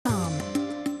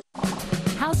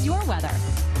How's your weather?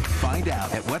 Find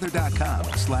out at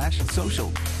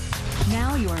weather.com/social.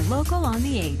 Now your local on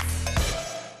the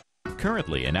 8th.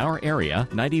 Currently in our area,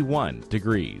 91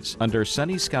 degrees under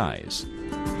sunny skies.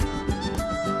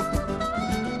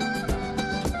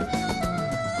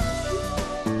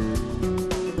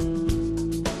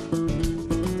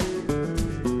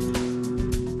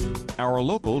 Our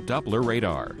local Doppler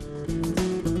radar.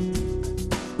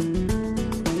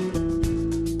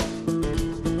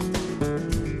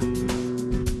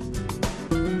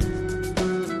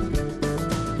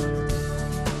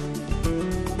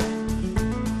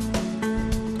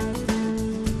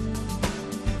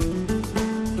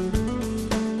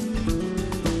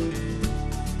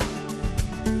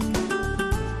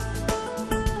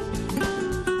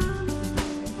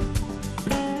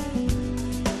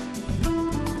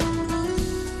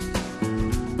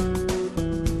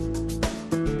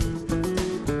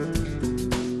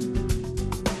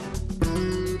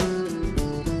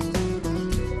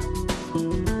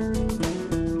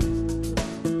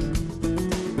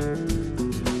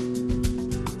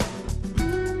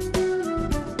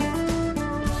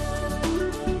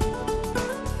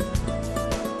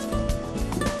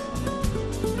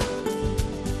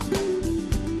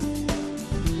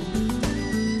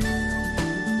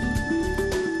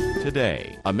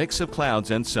 Today, a mix of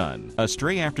clouds and sun. A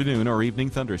stray afternoon or evening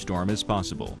thunderstorm is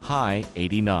possible. High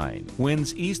 89.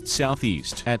 Winds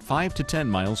east-southeast at 5 to 10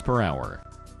 miles per hour.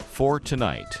 For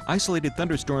tonight, isolated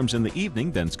thunderstorms in the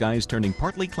evening, then skies turning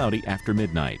partly cloudy after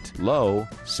midnight. Low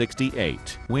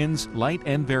 68. Winds light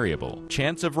and variable.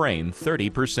 Chance of rain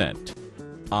 30%.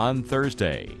 On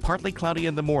Thursday, partly cloudy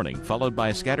in the morning, followed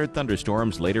by scattered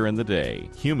thunderstorms later in the day.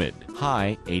 Humid.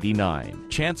 High 89.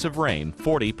 Chance of rain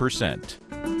 40%.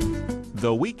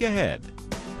 The week ahead.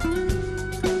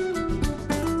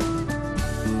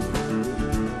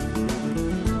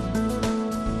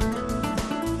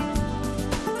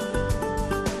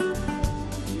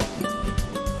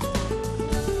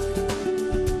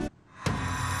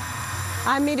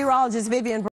 I'm meteorologist Vivian